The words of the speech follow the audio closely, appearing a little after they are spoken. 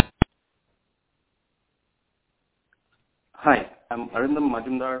Hi, I'm Arindam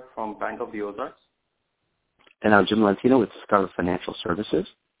Majumdar from Bank of the Ozarks. And I'm Jim Lentino with Scarlet Financial Services.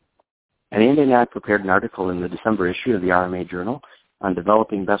 And Andy and I prepared an article in the December issue of the RMA Journal on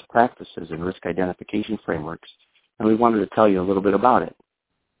developing best practices in risk identification frameworks, and we wanted to tell you a little bit about it.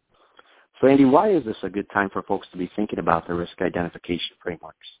 So Andy, why is this a good time for folks to be thinking about the risk identification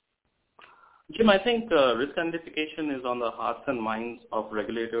frameworks? Jim, I think risk identification is on the hearts and minds of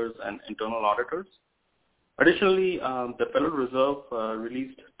regulators and internal auditors. Additionally, the Federal Reserve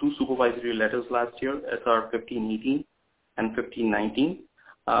released two supervisory letters last year, SR 1518 and 1519.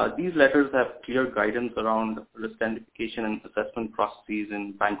 These letters have clear guidance around risk identification and assessment processes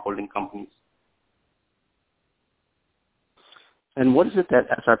in bank holding companies. And what is it that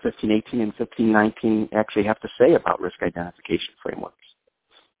SR 1518 and 1519 actually have to say about risk identification frameworks?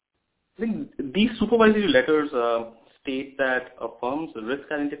 I think these supervisory letters state that a firm's risk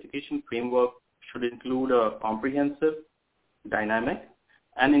identification framework should include a comprehensive, dynamic,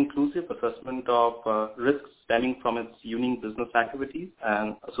 and inclusive assessment of risks stemming from its unique business activities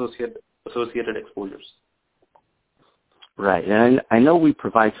and associated exposures. Right, and I know we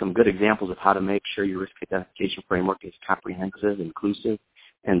provide some good examples of how to make sure your risk identification framework is comprehensive, inclusive,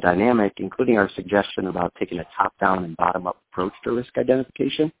 and dynamic, including our suggestion about taking a top-down and bottom-up approach to risk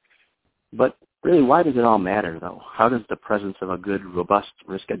identification. But really, why does it all matter, though? How does the presence of a good, robust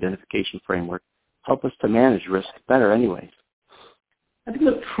risk identification framework help us to manage risk better anyways? I think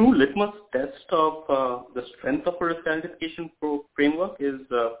the true litmus test of the strength of a risk identification framework is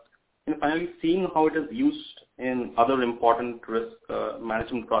finally seeing how it is used in other important risk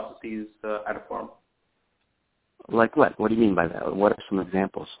management processes at a firm. Like what? What do you mean by that? What are some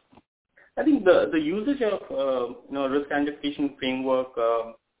examples? I think the usage of risk identification framework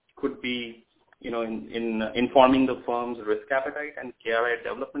could be in informing the firm's risk appetite and KRI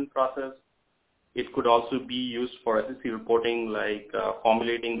development process. It could also be used for SEC reporting, like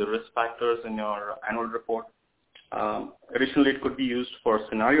formulating the risk factors in your annual report. Additionally, it could be used for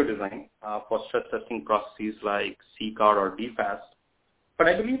scenario design for stress testing processes like CCAR or DFAST. But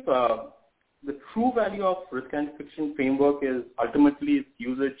I believe the true value of risk identification framework is ultimately its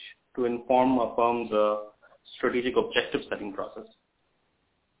usage to inform a firm's strategic objective setting process.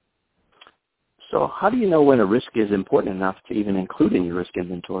 So how do you know when a risk is important enough to even include in your risk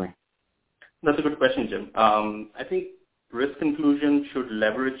inventory? That's a good question, Jim. I think risk inclusion should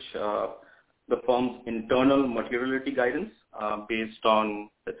leverage the firm's internal materiality guidance based on,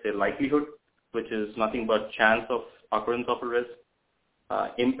 let's say, likelihood, which is nothing but chance of occurrence of a risk,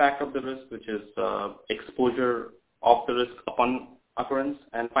 impact of the risk, which is exposure of the risk upon occurrence,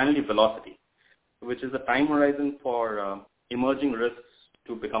 and finally velocity, which is the time horizon for emerging risks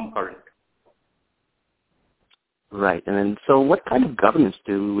to become current. Right. And then, so what kind of governance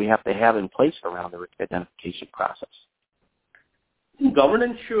do we have to have in place around the risk identification process?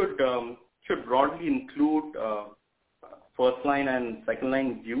 Governance should broadly include first-line and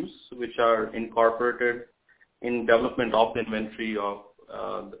second-line views, which are incorporated in development of the inventory of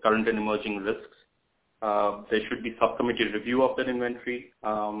the current and emerging risks. There should be subcommittee review of that inventory.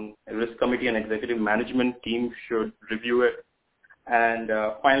 A risk committee and executive management team should review it. And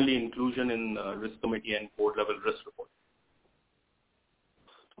finally, inclusion in risk committee and board-level risk report.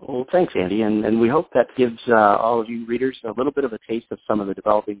 Well, thanks, Andy, and we hope that gives all of you readers a little bit of a taste of some of the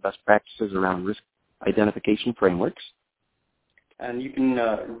developing best practices around risk identification frameworks. And you can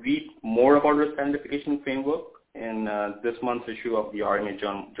read more about risk identification framework in this month's issue of the RMA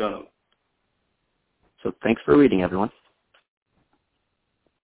Journal. So thanks for reading, everyone.